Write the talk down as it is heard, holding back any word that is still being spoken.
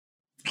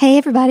Hey,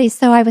 everybody.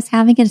 So I was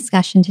having a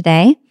discussion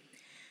today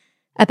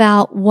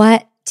about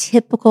what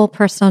typical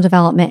personal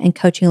development and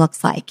coaching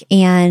looks like.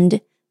 And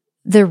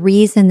the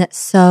reason that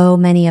so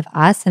many of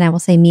us, and I will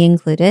say me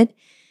included,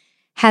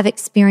 have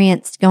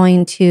experienced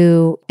going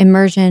to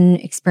immersion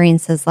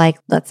experiences like,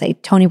 let's say,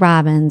 Tony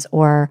Robbins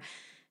or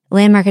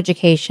Landmark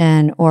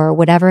Education or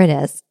whatever it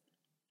is,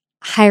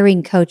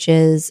 hiring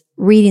coaches,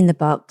 reading the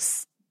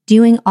books,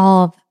 doing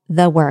all of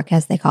the work,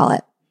 as they call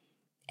it,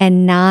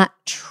 and not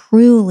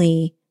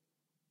truly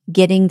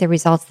getting the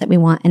results that we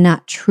want and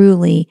not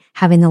truly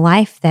having the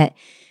life that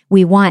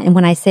we want. And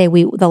when I say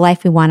the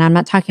life we want, I'm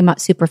not talking about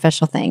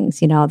superficial things,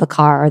 the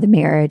car or the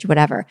marriage,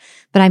 whatever,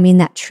 but I mean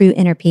that true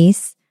inner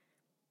peace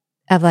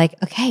of like,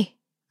 okay,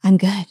 I'm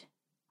good.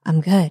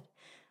 I'm good.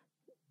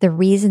 The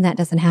reason that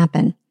doesn't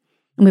happen.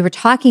 And we were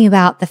talking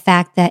about the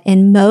fact that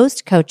in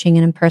most coaching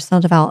and in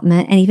personal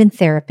development and even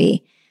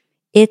therapy,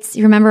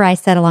 remember I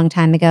said a long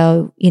time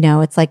ago,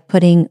 it's like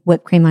putting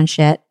whipped cream on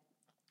shit.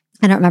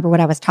 I don't remember what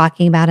I was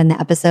talking about in the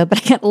episode,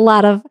 but I got a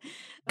lot of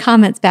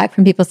comments back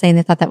from people saying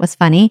they thought that was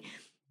funny.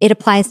 It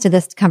applies to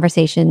this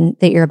conversation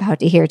that you're about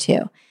to hear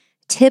too.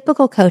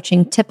 Typical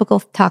coaching, typical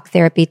talk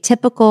therapy,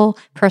 typical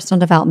personal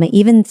development,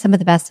 even some of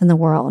the best in the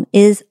world,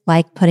 is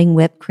like putting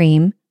whipped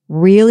cream,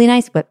 really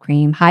nice whipped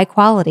cream, high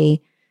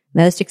quality,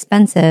 most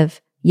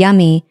expensive,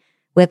 yummy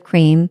whipped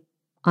cream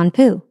on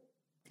poo.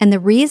 And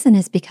the reason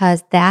is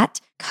because that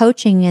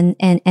coaching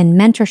and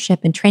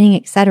mentorship and training,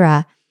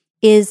 etc.,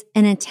 is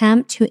an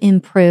attempt to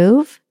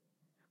improve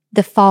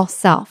the false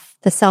self,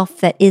 the self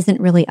that isn't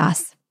really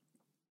us.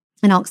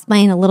 And I'll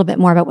explain a little bit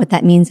more about what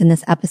that means in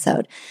this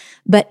episode.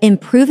 But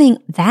improving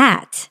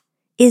that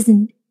is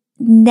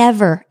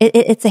never,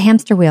 it's a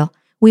hamster wheel.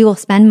 We will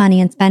spend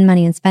money and spend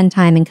money and spend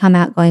time and come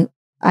out going,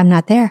 I'm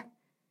not there.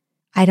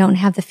 I don't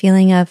have the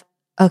feeling of,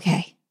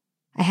 okay,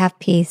 I have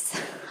peace.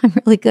 I'm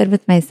really good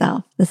with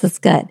myself. This is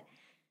good.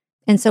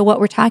 And so what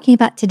we're talking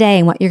about today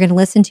and what you're going to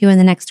listen to in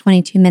the next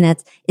 22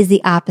 minutes is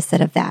the opposite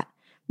of that.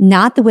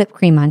 Not the whipped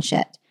cream on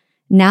shit,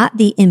 not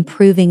the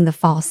improving the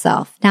false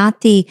self,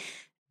 not the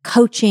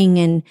coaching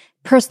and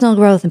personal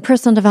growth and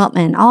personal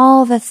development and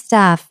all the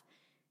stuff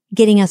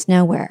getting us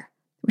nowhere.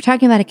 We're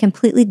talking about a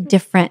completely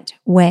different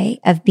way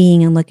of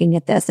being and looking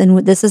at this. And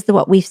this is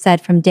what we've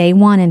said from day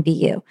one in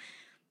BU,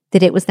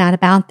 that it was not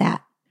about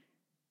that.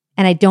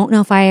 And I don't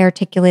know if I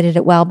articulated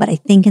it well, but I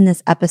think in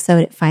this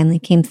episode, it finally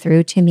came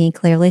through to me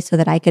clearly so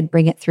that I could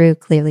bring it through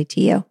clearly to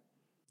you.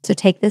 So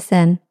take this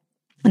in.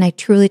 And I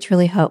truly,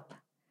 truly hope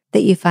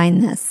that you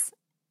find this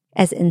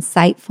as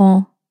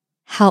insightful,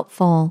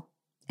 helpful,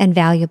 and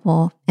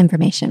valuable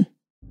information.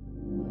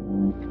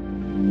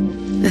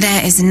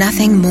 There is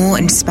nothing more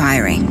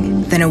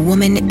inspiring than a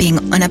woman being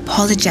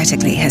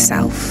unapologetically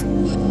herself.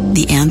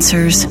 The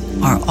answers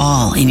are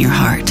all in your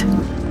heart.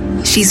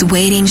 She's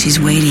waiting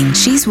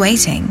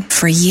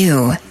for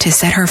you to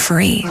set her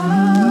free.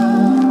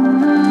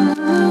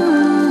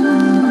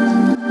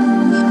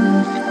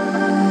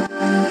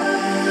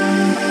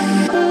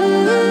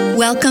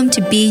 Welcome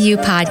to Be You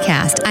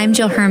Podcast. I'm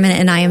Jill Herman,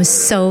 and I am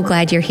so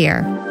glad you're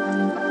here.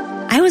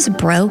 I was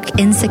broke,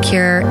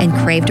 insecure, and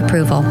craved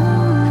approval.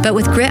 But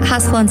with grit,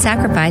 hustle, and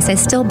sacrifice, I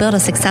still built a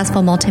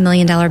successful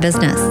multi-million-dollar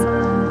business.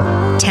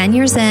 10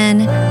 years in,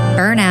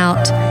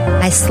 burnout,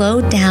 I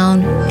slowed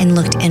down and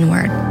looked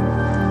inward.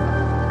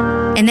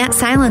 In that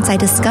silence, I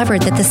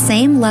discovered that the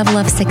same level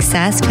of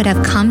success could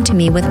have come to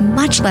me with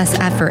much less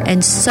effort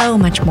and so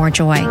much more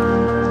joy.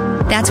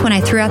 That's when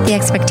I threw out the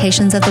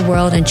expectations of the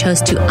world and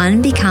chose to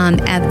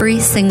unbecome every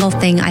single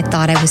thing I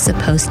thought I was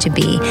supposed to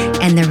be.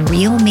 And the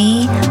real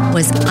me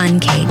was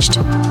uncaged.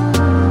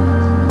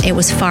 It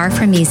was far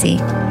from easy.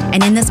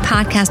 And in this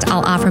podcast,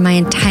 I'll offer my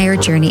entire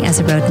journey as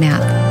a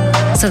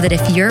roadmap so that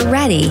if you're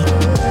ready,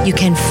 you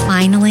can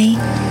finally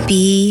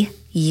be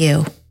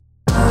you.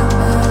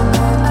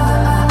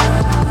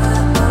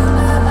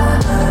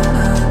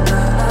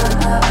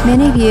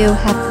 Many of you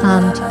have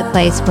come to the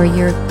place where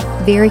you're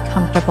very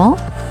comfortable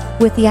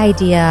with the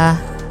idea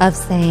of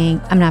saying,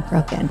 I'm not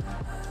broken.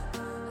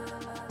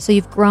 So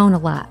you've grown a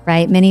lot,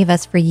 right? Many of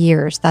us for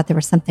years thought there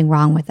was something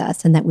wrong with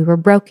us and that we were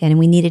broken and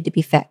we needed to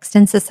be fixed.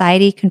 And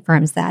society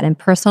confirms that. And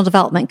personal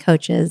development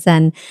coaches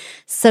and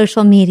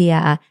social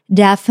media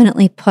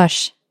definitely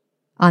push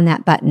on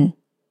that button,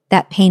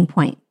 that pain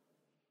point.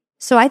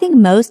 So I think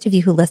most of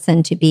you who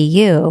listen to Be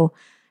You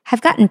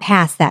have gotten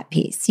past that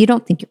piece. You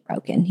don't think you're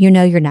broken. You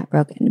know you're not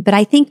broken. But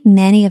I think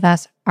many of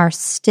us are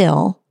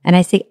still, and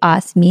I say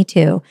us, me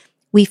too,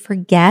 we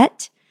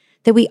forget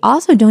that we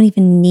also don't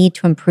even need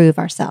to improve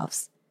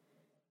ourselves.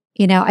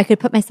 I could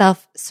put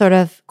myself sort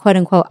of, quote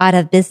unquote, out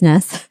of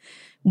business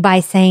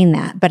by saying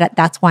that, but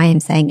that's why I'm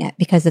saying it,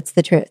 because it's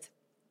the truth.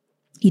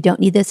 You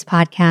don't need this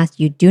podcast.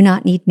 You do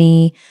not need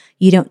me.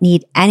 You don't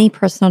need any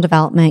personal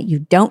development. You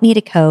don't need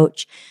a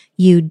coach.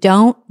 You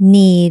don't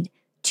need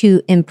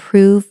to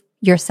improve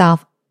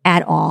yourself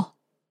at all.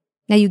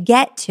 Now you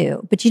get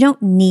to, but you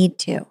don't need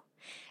to.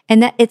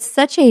 And that it's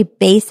such a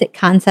basic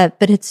concept,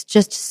 but it's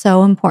just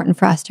so important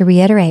for us to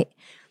reiterate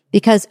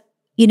because,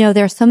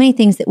 there are so many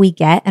things that we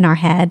get in our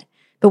head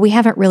but we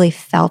haven't really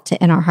felt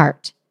it in our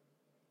heart,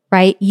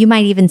 right? You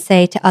might even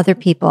say to other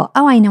people,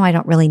 oh, I know I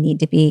don't really need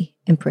to be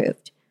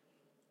improved.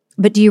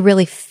 But do you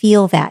really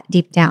feel that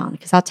deep down?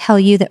 Because I'll tell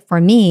you that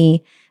for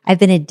me, I've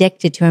been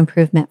addicted to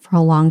improvement for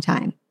a long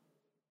time.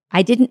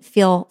 I didn't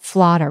feel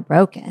flawed or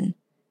broken,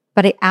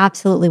 but I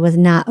absolutely was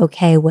not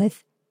okay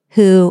with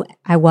who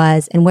I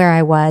was and where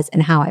I was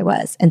and how I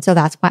was. And so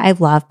that's why I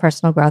love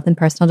personal growth and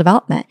personal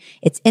development.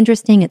 It's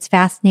interesting, it's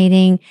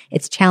fascinating,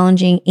 it's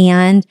challenging,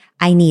 and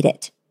I need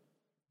it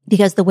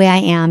because the way I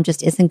am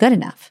just isn't good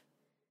enough.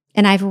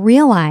 And I've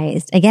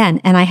realized again,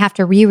 and I have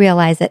to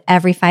re-realize it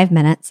every 5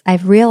 minutes.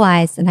 I've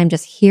realized, and I'm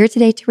just here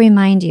today to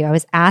remind you, I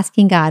was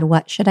asking God,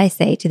 what should I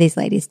say to these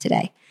ladies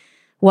today?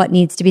 What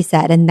needs to be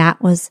said? And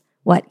that was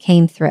what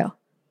came through.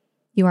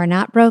 You are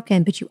not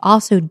broken, but you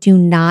also do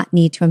not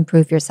need to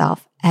improve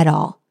yourself at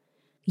all.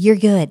 You're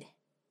good.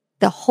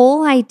 The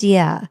whole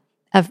idea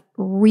of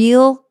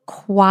real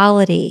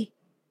quality,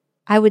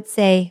 I would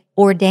say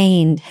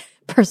ordained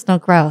personal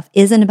growth,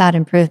 isn't about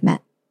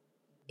improvement.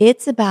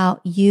 It's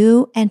about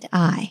you and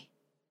I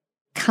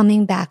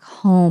coming back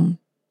home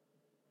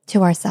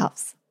to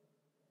ourselves.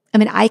 I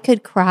mean, I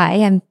could cry.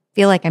 I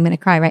feel like I'm going to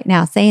cry right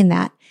now saying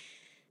that.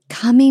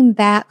 Coming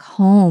back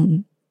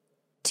home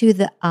to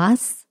the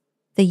us,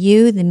 the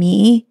you, the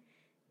me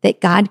that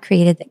God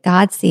created, that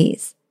God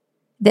sees,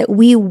 that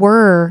we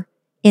were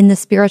in the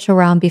spiritual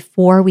realm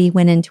before we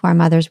went into our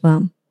mother's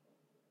womb.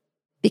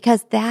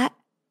 Because that,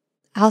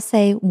 I'll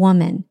say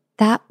woman,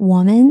 that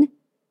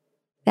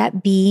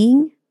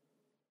being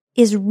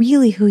is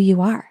really who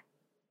you are.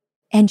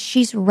 And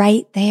she's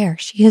right there.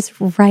 She is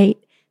right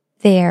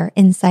there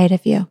inside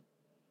of you.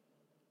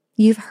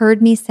 You've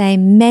heard me say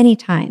many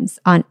times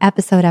on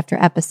episode after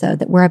episode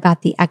that we're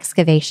about the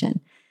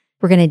excavation.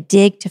 We're going to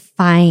dig to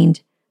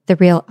find the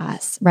real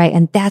us, right?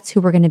 And that's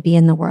who we're going to be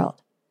in the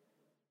world.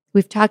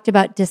 We've talked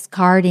about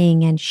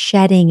discarding and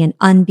shedding and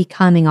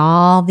unbecoming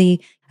all the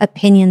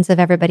opinions of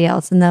everybody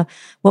else and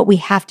what we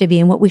have to be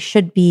and what we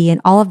should be and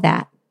all of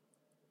that.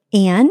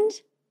 And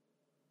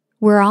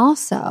we're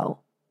also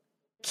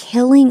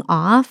killing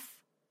off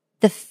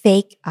the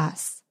fake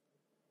us,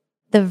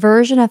 the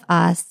version of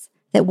us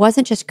that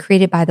wasn't just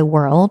created by the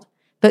world,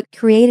 but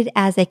created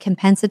as a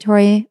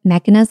compensatory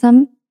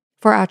mechanism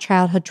for our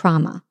childhood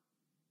trauma.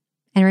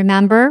 And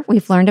remember,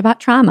 we've learned about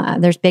trauma.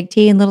 There's big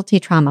T and little t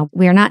trauma.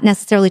 We are not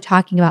necessarily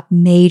talking about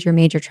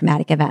major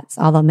traumatic events,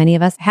 although many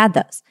of us had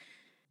those.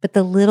 But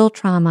the little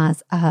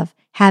traumas of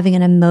having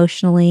an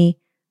emotionally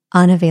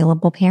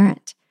unavailable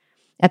parent,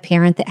 a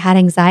parent that had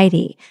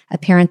anxiety, a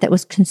parent that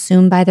was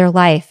consumed by their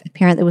life, a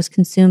parent that was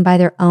consumed by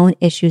their own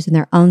issues and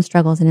their own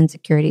struggles and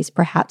insecurities.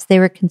 Perhaps they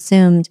were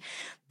consumed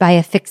by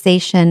a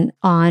fixation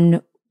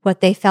on what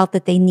they felt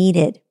that they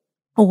needed,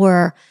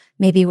 or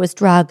maybe it was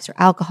drugs or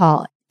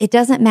alcohol. It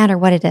doesn't matter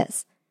what it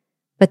is,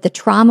 but the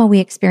trauma we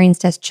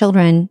experienced as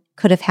children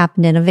could have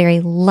happened in a very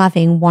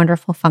loving,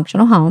 wonderful,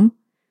 functional home,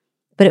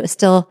 but it was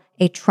still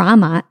a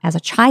trauma as a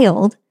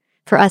child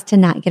for us to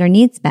not get our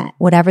needs met,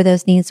 whatever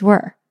those needs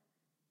were.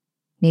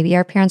 Maybe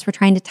our parents were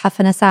trying to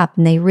toughen us up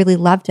and they really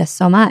loved us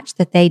so much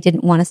that they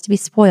didn't want us to be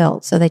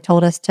spoiled. So they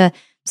told us to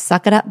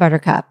suck it up,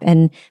 buttercup.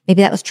 And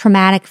maybe that was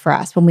traumatic for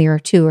us when we were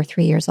 2 or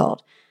 3 years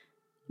old.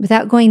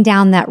 Without going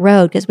down that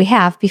road, because we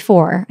have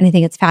before, and I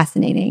think it's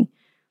fascinating.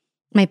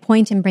 My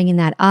point in bringing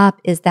that up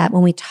is that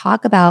when we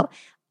talk about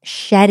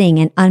shedding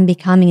and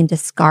unbecoming and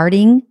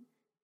discarding,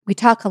 we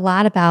talk a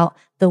lot about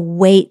the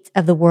weight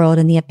of the world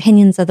and the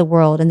opinions of the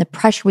world and the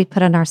pressure we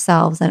put on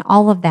ourselves and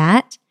all of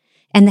that,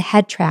 and the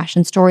head trash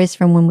and stories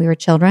from when we were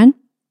children.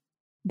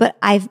 But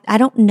I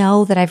don't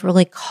know that I've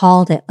really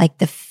called it like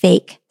the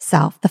fake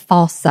self, the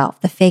false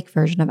self, the fake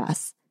version of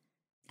us.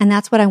 And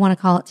that's what I want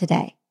to call it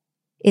today.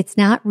 It's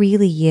not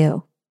really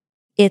you.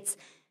 It's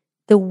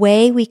the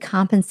way we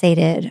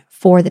compensated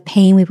for the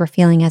pain we were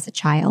feeling as a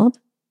child.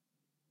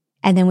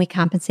 And then we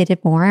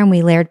compensated more and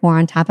we layered more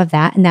on top of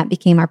that. And that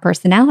became our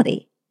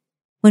personality.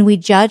 When we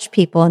judge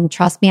people, and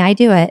trust me, I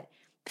do it,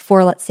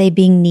 for, let's say,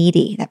 being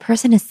needy. That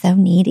person is so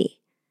needy.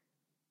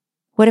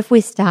 What if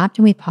we stopped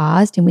and we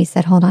paused and we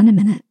said, hold on a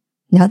minute.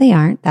 No, they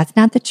aren't. That's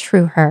not the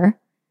true her.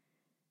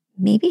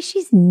 Maybe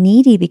she's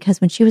needy because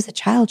when she was a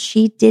child,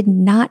 she did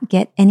not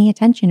get any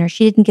attention or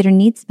she didn't get her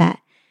needs met.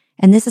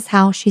 And this is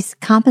how she's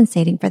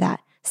compensating for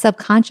that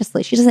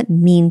subconsciously. She doesn't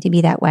mean to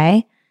be that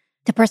way.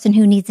 The person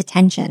who needs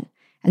attention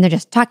and they're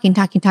just talking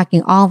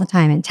all the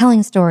time and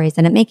telling stories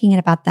and making it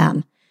about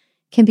them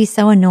can be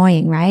so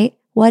annoying, right?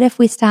 What if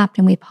we stopped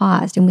and we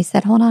paused and we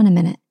said, hold on a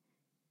minute.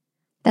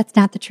 That's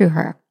not the true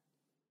her.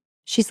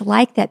 She's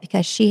like that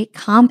because she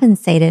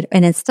compensated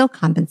and is still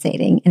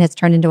compensating and it's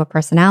turned into a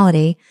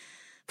personality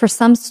for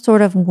some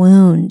sort of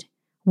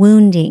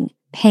wounding,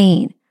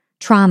 pain,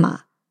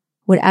 trauma,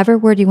 whatever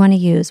word you want to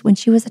use, when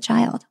she was a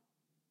child.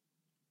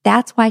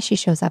 That's why she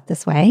shows up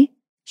this way.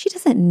 She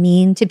doesn't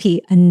mean to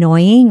be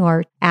annoying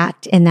or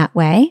act in that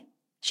way.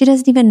 She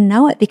doesn't even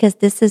know it because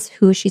this is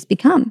who she's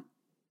become.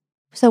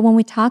 So when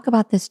we talk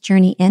about this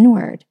journey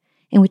inward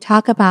and we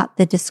talk about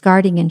the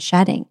discarding and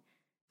shedding,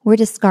 we're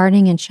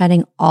discarding and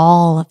shedding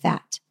all of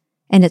that.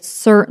 And it's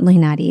certainly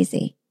not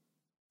easy.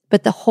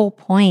 But the whole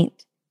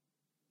point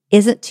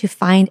isn't to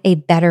find a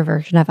better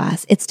version of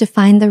us. It's to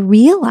find the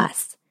real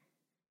us,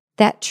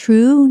 that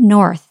true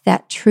north,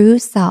 that true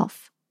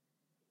self.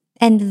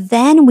 And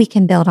then we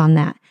can build on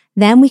that.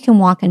 Then we can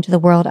walk into the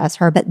world as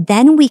her, but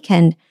then we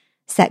can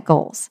set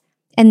goals.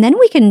 And then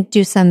we can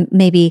do some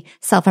maybe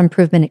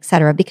self-improvement, et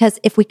cetera. Because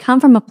if we come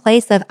from a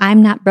place of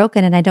I'm not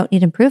broken and I don't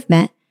need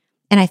improvement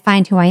and I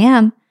find who I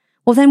am,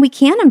 well, then we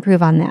can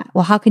improve on that.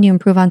 Well, how can you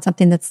improve on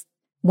something that's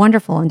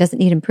wonderful and doesn't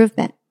need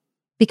improvement?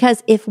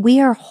 Because if we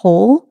are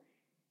whole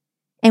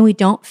and we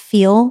don't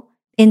feel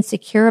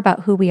insecure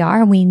about who we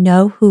are and we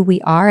know who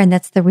we are and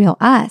that's the real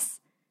us,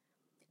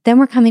 then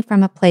we're coming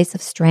from a place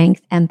of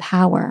strength and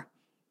power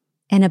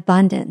and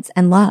abundance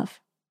and love.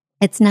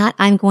 It's not,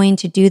 I'm going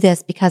to do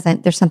this because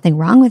there's something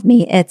wrong with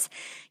me. It's,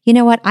 you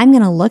know what? I'm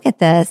going to look at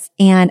this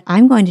and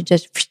I'm going to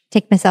just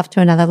take myself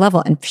to another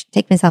level and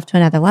take myself to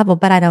another level,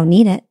 but I don't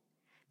need it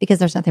because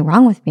there's nothing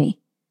wrong with me.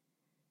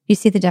 You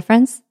see the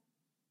difference?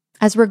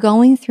 As we're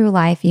going through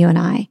life, you and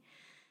I,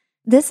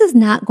 this is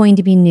not going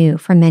to be new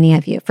for many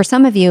of you. For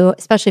some of you,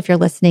 especially if you're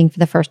listening for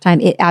the first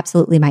time, it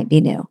absolutely might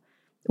be new.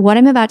 What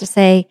I'm about to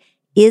say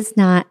is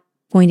not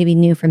going to be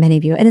new for many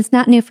of you, and it's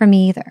not new for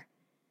me either.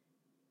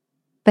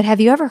 But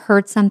have you ever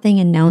heard something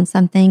and known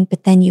something,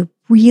 but then you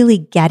really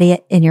get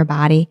it in your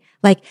body?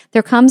 Like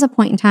there comes a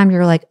point in time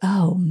you're like,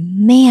 oh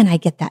man, I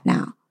get that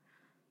now.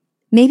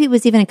 Maybe it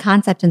was even a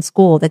concept in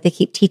school that they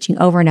keep teaching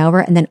over and over,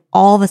 and then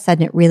all of a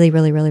sudden it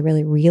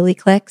really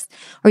clicks.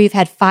 Or you've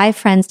had 5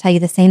 friends tell you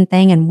the same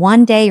thing, and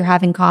one day you're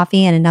having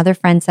coffee and another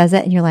friend says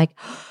it, and you're like,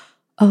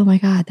 oh my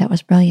God, that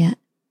was brilliant.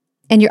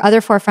 And your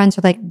other 4 friends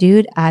are like,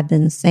 dude, I've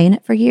been saying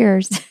it for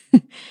years.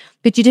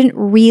 But you didn't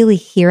really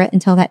hear it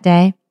until that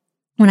day.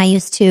 When I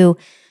used to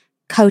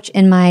coach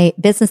in my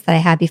business that I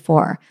had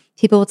before,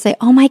 people would say,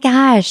 oh my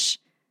gosh,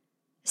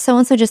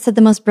 so-and-so just said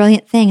the most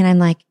brilliant thing. And I'm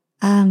like,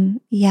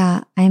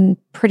 yeah, I'm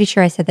pretty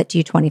sure I said that to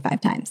you 25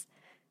 times,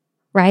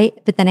 right?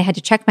 But then I had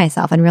to check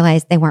myself and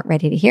realize they weren't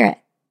ready to hear it.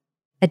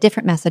 A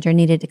different messenger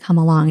needed to come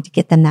along to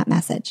get them that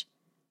message.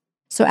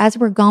 So as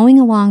we're going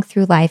along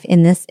through life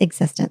in this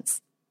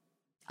existence,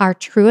 our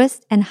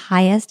truest and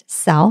highest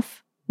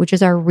self, which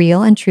is our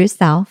real and true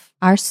self,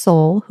 our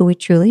soul, who we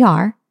truly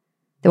are,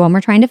 the one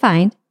we're trying to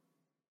find,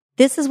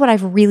 this is what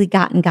I've really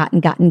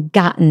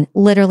gotten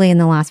literally in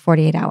the last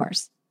 48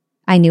 hours.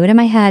 I knew it in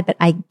my head, but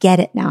I get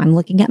it now. I'm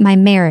looking at my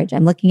marriage.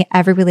 I'm looking at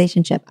every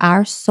relationship.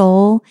 Our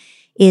soul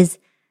is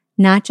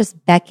not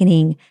just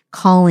beckoning,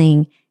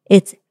 calling,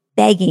 it's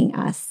begging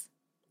us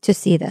to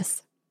see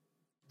this.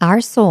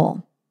 Our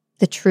soul,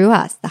 the true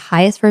us, the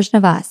highest version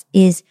of us,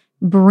 is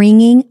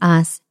bringing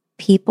us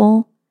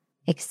people,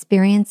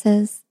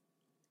 experiences,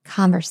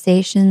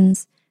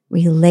 conversations,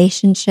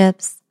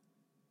 relationships,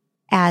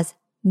 as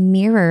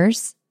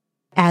mirrors,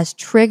 as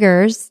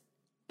triggers,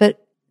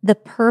 but the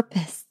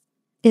purpose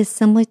is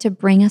simply to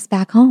bring us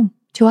back home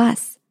to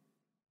us.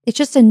 It's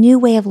just a new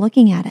way of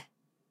looking at it.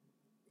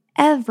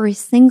 Every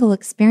single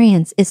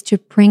experience is to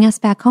bring us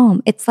back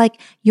home. It's like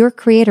your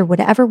creator,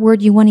 whatever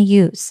word you want to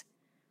use,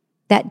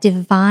 that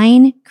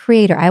divine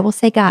creator, I will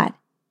say God,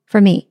 for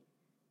me,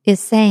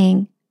 is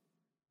saying,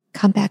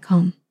 come back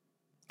home.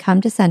 Come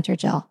to center,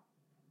 Jill.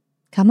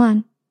 Come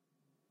on.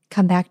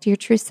 Come back to your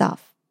true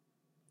self.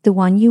 The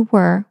one you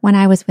were when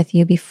I was with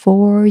you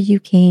before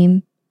you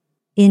came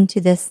into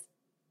this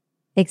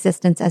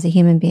existence as a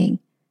human being.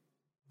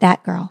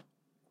 That girl,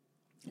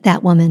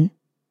 that woman,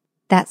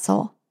 that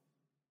soul.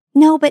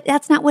 No, but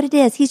that's not what it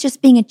is. He's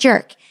just being a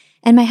jerk.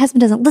 And my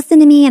husband doesn't listen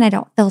to me and I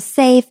don't feel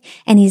safe.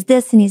 And he's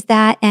this and he's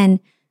that. And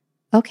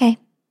okay,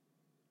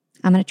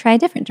 I'm going to try a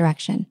different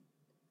direction.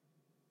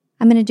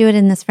 I'm going to do it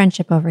in this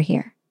friendship over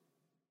here.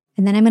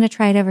 And then I'm going to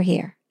try it over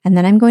here. And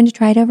then I'm going to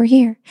try it over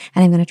here.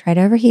 And I'm going to try it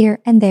over here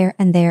and there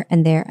and there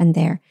and there and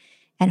there.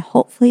 And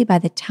hopefully by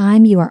the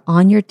time you are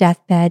on your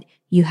deathbed,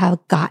 you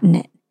have gotten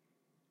it.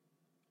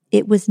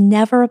 It was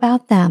never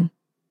about them.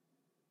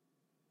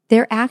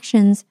 Their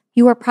actions,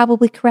 you are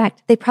probably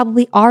correct. They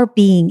probably are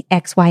being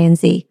X, Y, and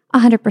Z,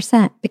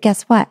 100%. But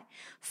guess what?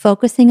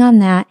 Focusing on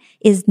that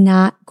is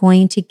not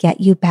going to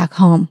get you back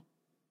home.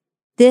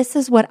 This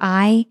is what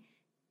I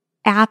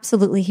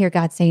absolutely hear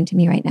God saying to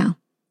me right now.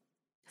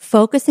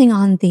 Focusing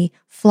on the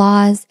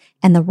flaws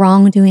and the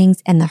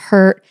wrongdoings and the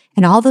hurt,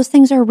 and all those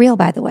things are real,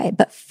 by the way,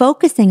 but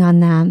focusing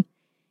on them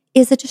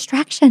is a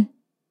distraction.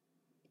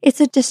 It's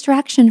a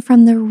distraction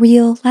from the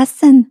real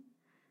lesson,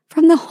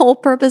 from the whole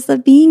purpose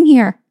of being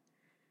here.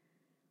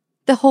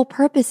 The whole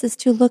purpose is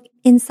to look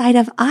inside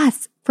of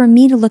us, for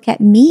me to look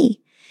at me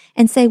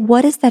and say,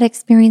 what is that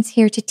experience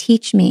here to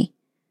teach me?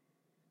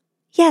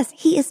 Yes,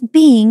 he is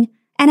being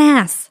an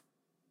ass.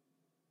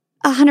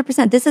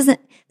 100%. This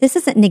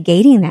isn't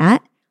negating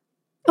that.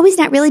 Oh, he's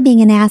not really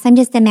being an ass. I'm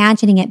just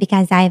imagining it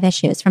because I have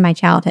issues from my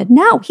childhood.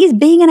 No, he's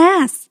being an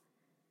ass.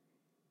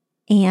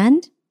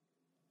 And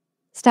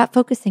stop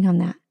focusing on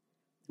that.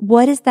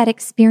 What is that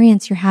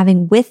experience you're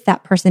having with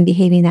that person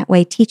behaving that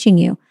way, teaching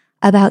you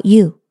about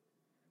you?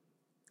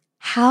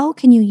 How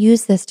can you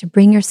use this to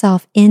bring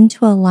yourself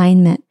into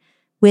alignment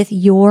with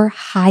your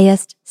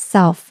highest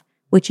self,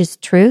 which is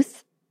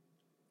truth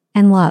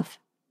and love.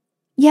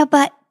 Yeah,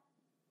 but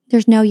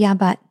there's no yeah,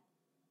 but.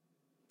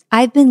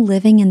 I've been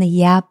living in the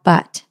yeah,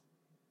 but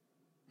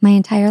my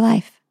entire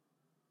life.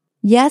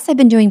 Yes, I've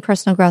been doing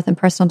personal growth and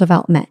personal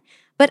development,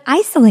 but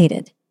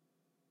isolated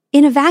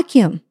in a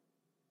vacuum.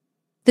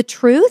 The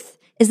truth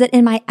is that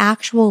in my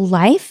actual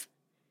life,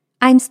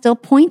 I'm still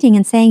pointing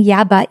and saying,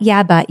 yeah, but,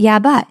 yeah, but, yeah,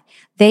 but.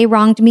 They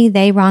wronged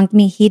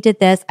me, he did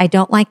this, I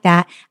don't like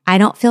that, I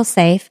don't feel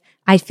safe,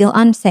 I feel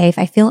unsafe,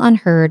 I feel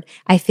unheard,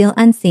 I feel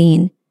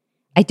unseen,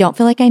 I don't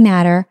feel like I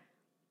matter.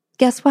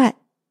 Guess what?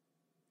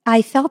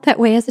 I felt that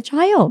way as a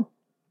child.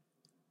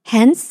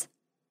 Hence,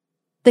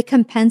 the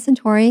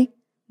compensatory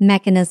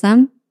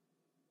mechanism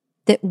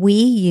that we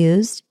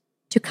used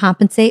to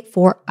compensate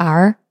for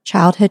our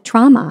childhood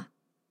trauma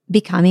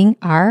becoming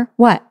our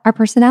what? Our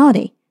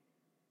personality,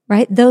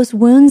 right? Those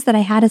wounds that I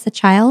had as a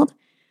child,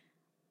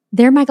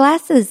 they're my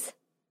glasses.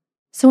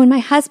 So when my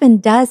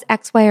husband does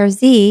X, Y, or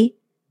Z,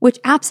 which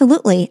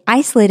absolutely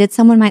isolated,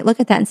 someone might look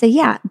at that and say,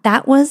 yeah,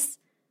 that was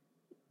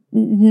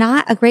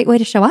not a great way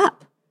to show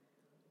up.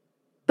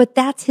 But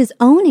that's his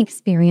own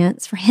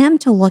experience for him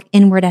to look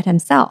inward at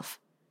himself.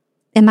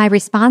 And my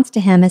response to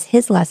him is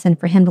his lesson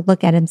for him to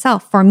look at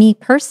himself. For me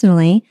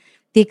personally,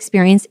 the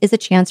experience is a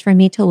chance for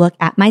me to look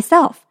at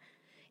myself.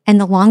 And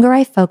the longer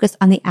I focus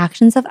on the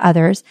actions of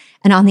others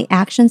and on the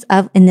actions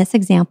of, in this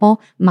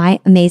example, my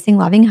amazing,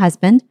 loving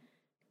husband,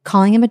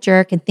 calling him a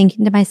jerk and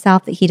thinking to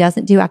myself that he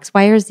doesn't do X,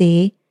 Y, or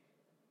Z,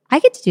 I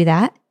get to do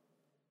that.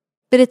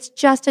 But it's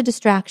just a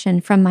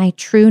distraction from my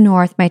true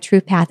north, my true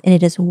path, and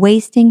it is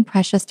wasting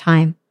precious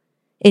time.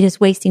 It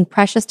is wasting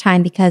precious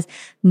time because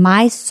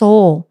my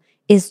soul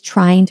is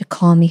trying to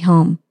call me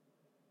home.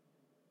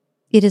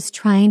 It is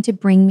trying to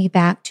bring me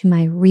back to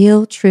my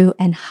real, true,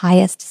 and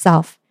highest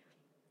self.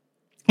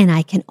 And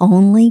I can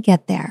only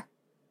get there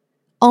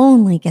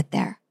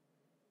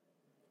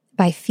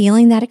by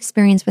feeling that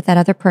experience with that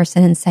other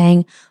person and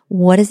saying,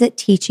 what is it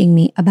teaching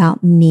me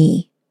about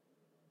me?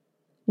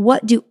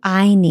 What do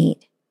I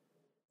need?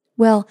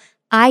 Well,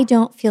 I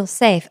don't feel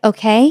safe.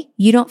 Okay,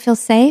 you don't feel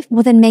safe?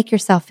 Well, then make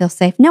yourself feel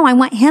safe. No, I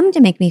want him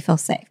to make me feel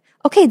safe.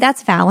 Okay,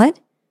 that's valid.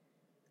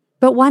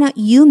 But why don't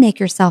you make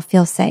yourself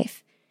feel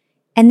safe?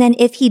 And then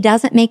if he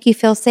doesn't make you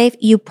feel safe,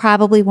 you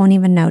probably won't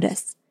even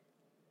notice.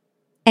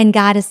 And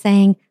God is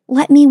saying,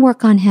 let me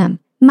work on him.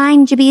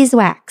 Mind your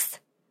beeswax.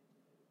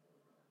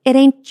 It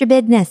ain't your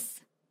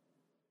business.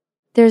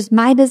 There's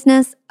my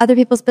business, other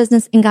people's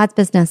business, and God's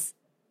business.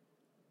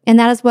 And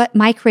that is what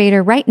my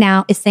Creator right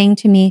now is saying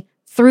to me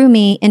through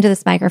me into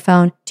this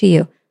microphone to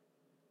you.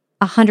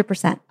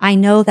 100%. I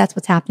know that's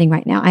what's happening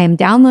right now. I am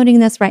downloading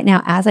this right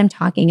now as I'm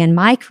talking, and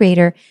my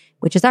Creator,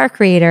 which is our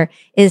Creator,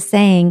 is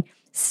saying,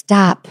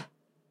 stop.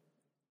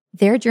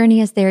 Their journey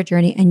is their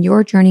journey and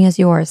your journey is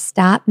yours.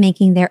 Stop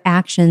making their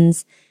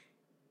actions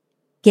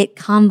get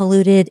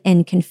convoluted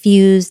and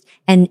confused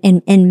and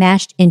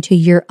enmeshed into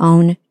your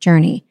own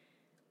journey.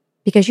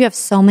 Because you have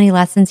so many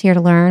lessons here to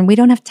learn. We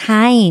don't have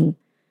time.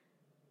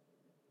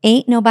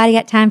 Ain't nobody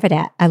got time for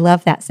that. I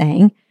love that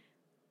saying.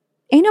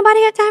 Ain't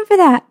nobody got time for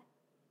that.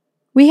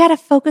 We got to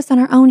focus on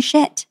our own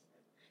shit.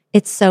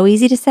 It's so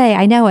easy to say.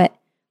 I know it.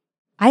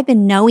 I've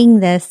been knowing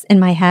this in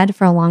my head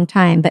for a long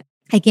time, but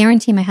I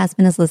guarantee my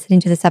husband is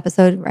listening to this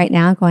episode right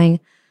now going,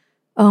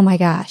 oh my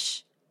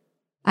gosh,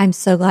 I'm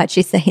so glad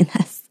she's saying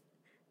this.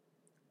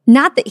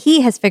 Not that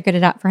he has figured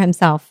it out for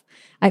himself.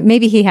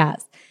 Maybe he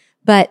has,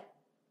 but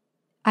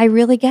I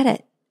really get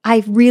it.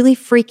 I really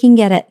freaking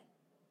get it.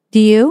 Do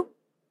you?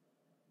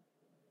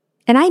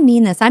 And I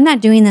mean this. I'm not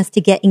doing this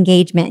to get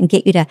engagement and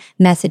get you to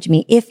message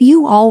me. If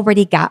you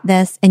already got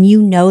this and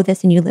you know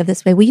this and you live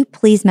this way, will you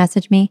please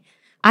message me?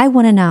 I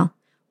want to know,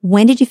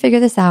 when did you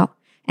figure this out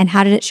and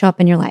how did it show up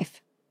in your life?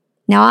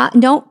 Now,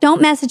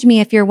 don't message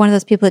me if you're one of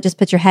those people that just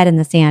puts your head in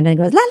the sand and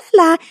goes, la,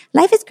 la, la,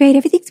 life is great.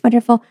 Everything's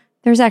wonderful.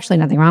 There's actually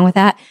nothing wrong with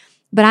that.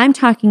 But I'm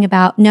talking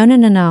about,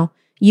 no.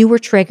 You were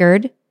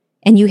triggered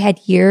and you had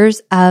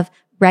years of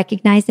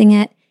recognizing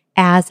it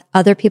as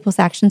other people's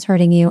actions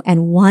hurting you.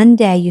 And one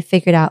day you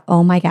figured out,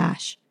 oh my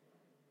gosh,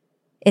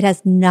 it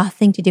has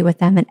nothing to do with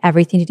them and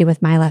everything to do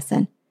with my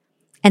lesson.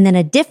 And then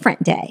a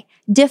different day,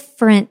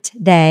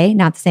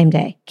 not the same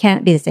day,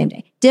 can't be the same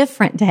day,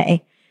 different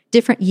day,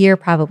 different year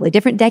probably,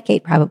 different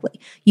decade probably.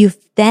 You've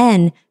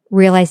then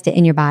realized it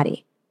in your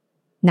body,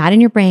 not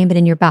in your brain, but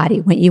in your body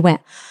when you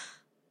went,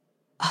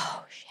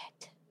 oh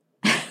shit,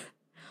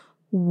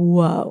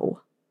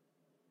 whoa.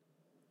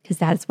 Because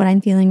that's what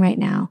I'm feeling right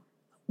now.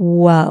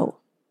 Whoa.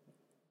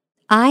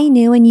 I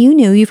knew and you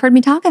knew. You've heard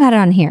me talk about it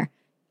on here.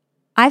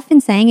 I've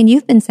been saying, and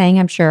you've been saying,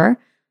 I'm sure,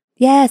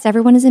 yes,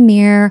 everyone is a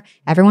mirror.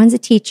 Everyone's a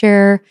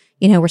teacher.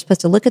 You know, we're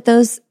supposed to look at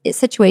those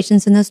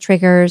situations and those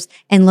triggers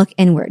and look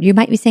inward. You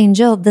might be saying,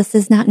 Jill, this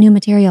is not new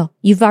material.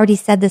 You've already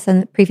said this in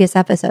the previous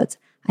episodes.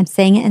 I'm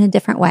saying it in a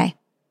different way.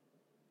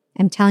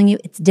 I'm telling you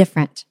it's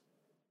different.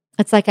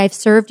 It's like I've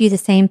served you the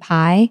same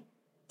pie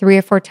 3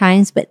 or 4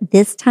 times, but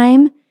this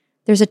time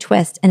there's a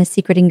twist and a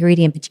secret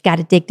ingredient, but you got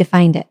to dig to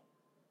find it.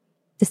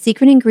 The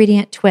secret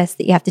ingredient twist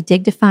that you have to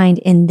dig to find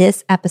in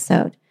this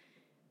episode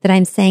that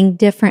I'm saying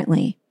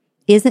differently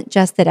isn't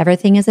just that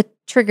everything is a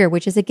trigger,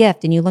 which is a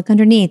gift, and you look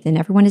underneath and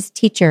everyone is a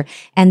teacher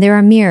and there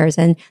are mirrors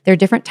and there are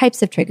different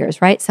types of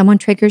triggers, right? Someone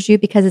triggers you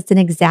because it's an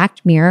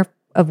exact mirror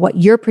of what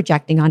you're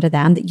projecting onto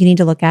them that you need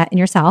to look at in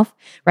yourself,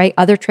 right?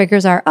 Other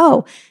triggers are,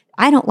 oh,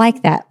 I don't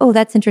like that. Oh,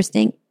 that's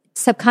interesting.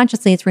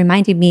 Subconsciously, it's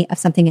reminding me of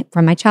something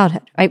from my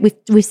childhood, right?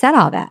 We've said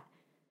all that.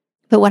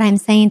 But what I'm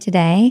saying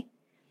today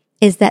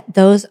is that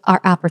those are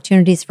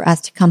opportunities for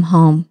us to come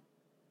home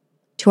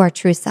to our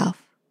true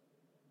self,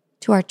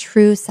 to our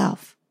true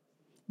self.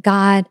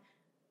 God,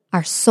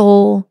 our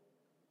soul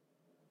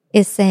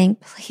is saying,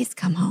 please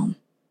come home.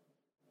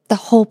 The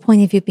whole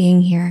point of you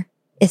being here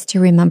is to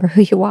remember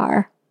who you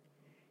are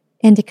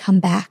and to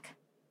come back.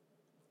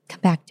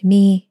 Come back to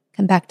me,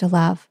 come back to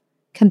love,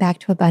 come back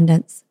to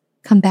abundance,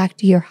 come back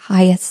to your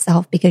highest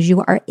self because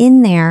you are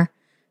in there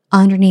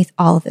underneath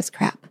all of this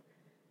crap.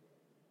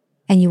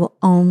 And you will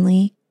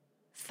only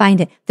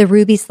find it. The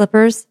ruby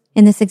slippers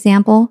in this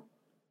example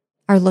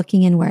are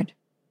looking inward.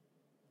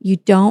 You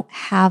don't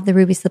have the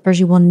ruby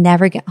slippers. You will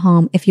never get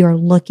home if you are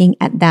looking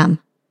at them.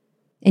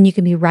 And you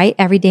can be right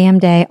every damn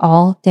day,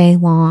 all day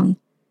long,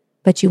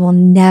 but you will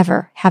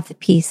never have the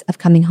peace of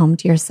coming home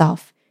to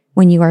yourself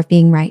when you are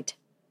being right.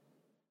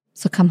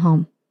 So come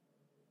home.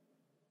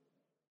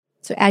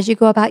 So as you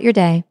go about your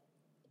day,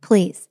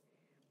 please,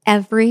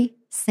 every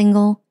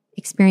single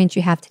experience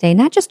you have today,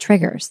 not just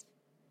triggers,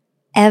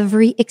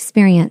 every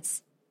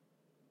experience,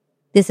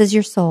 this is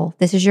your soul,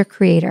 this is your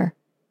creator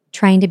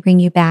trying to bring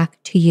you back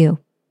to you,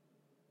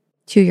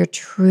 to your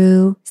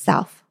true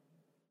self.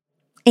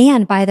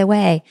 And by the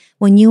way,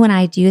 when you and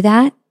I do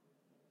that,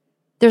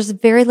 there's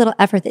very little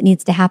effort that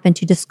needs to happen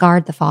to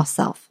discard the false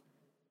self,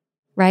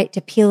 right? To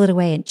peel it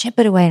away and chip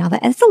it away and all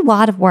that. And it's a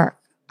lot of work,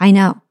 I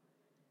know.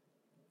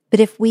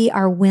 But if we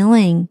are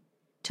willing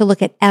to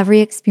look at every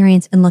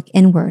experience and look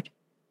inward,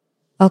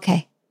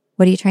 okay,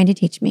 what are you trying to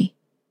teach me?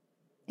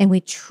 And we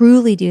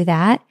truly do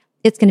that,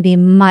 it's going to be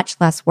much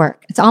less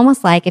work. It's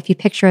almost like if you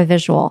picture a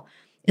visual,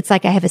 it's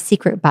like I have a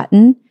secret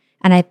button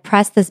and I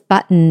press this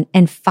button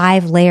and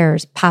 5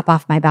 layers pop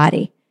off my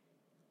body.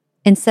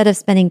 Instead of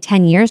spending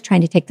 10 years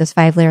trying to take those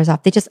 5 layers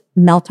off, they just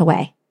melt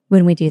away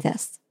when we do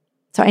this.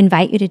 So I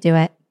invite you to do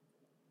it.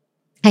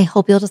 I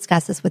hope you'll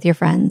discuss this with your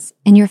friends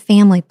and your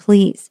family,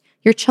 please.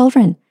 Your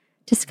children.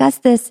 Discuss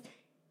this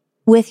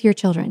with your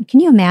children. Can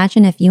you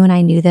imagine if you and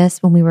I knew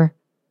this when we were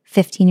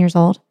 15 years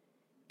old?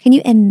 Can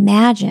you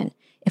imagine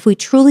if we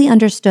truly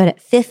understood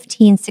at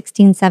 15,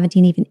 16,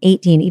 17, even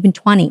 18, even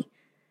 20,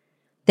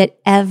 that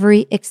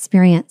every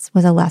experience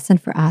was a lesson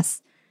for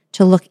us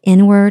to look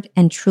inward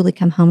and truly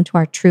come home to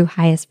our true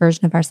highest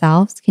version of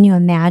ourselves? Can you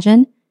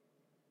imagine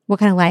what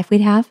kind of life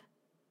we'd have?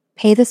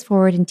 Pay this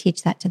forward and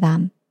teach that to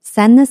them.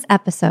 Send this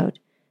episode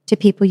to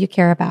people you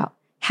care about.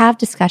 Have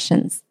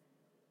discussions.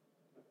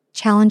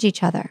 Challenge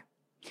each other.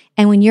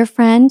 And when your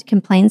friend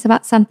complains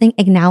about something,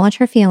 acknowledge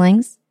her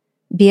feelings,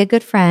 be a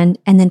good friend,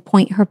 and then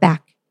point her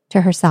back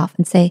to herself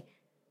and say,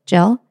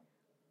 Jill,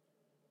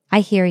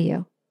 I hear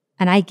you.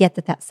 And I get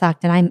that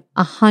sucked. And I'm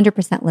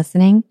 100%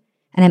 listening.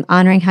 And I'm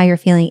honoring how you're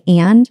feeling.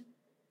 And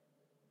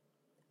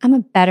I'm a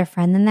better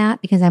friend than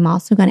that because I'm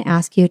also going to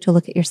ask you to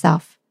look at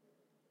yourself.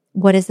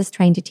 What is this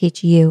trying to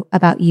teach you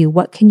about you?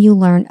 What can you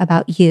learn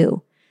about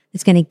you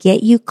that's going to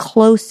get you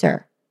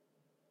closer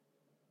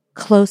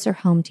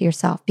home to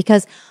yourself?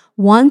 Because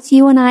once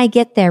you and I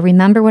get there,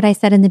 remember what I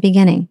said in the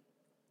beginning.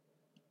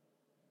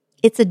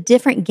 It's a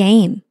different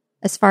game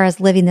as far as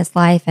living this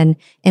life and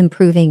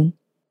improving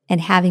and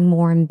having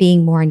more and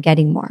being more and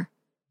getting more.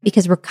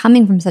 Because we're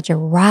coming from such a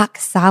rock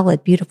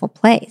solid, beautiful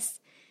place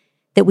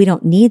that we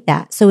don't need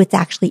that. So it's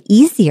actually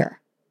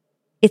easier.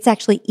 It's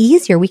actually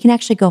easier. We can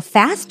actually go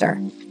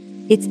faster.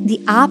 It's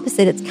the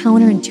opposite. It's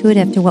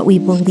counterintuitive to what we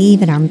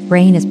believe in our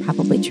brain is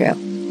probably true.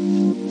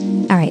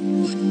 All right.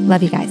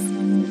 Love you guys.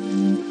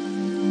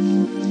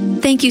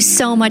 Thank you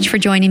so much for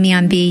joining me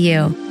on Be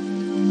You.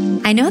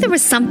 I know there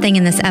was something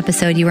in this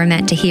episode you were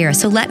meant to hear,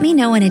 so let me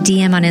know in a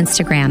DM on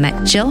Instagram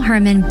at Jill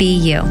Herman Be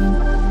You.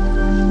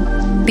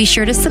 Be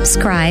sure to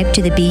subscribe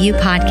to the Be You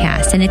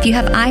podcast. And if you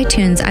have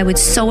iTunes, I would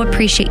so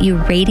appreciate you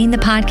rating the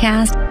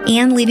podcast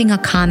and leaving a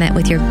comment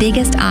with your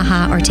biggest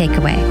aha or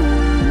takeaway.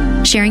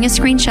 Sharing a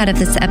screenshot of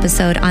this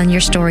episode on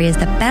your story is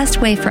the best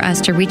way for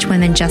us to reach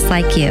women just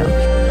like you.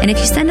 And if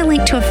you send a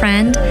link to a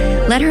friend,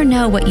 let her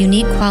know what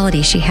unique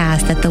quality she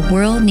has that the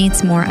world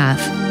needs more of.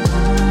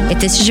 If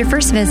this is your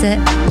first visit,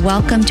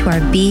 welcome to our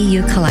Be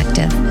You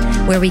Collective,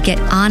 where we get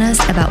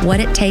honest about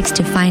what it takes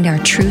to find our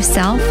true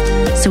self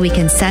so we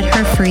can set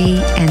her free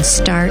and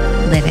start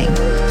living.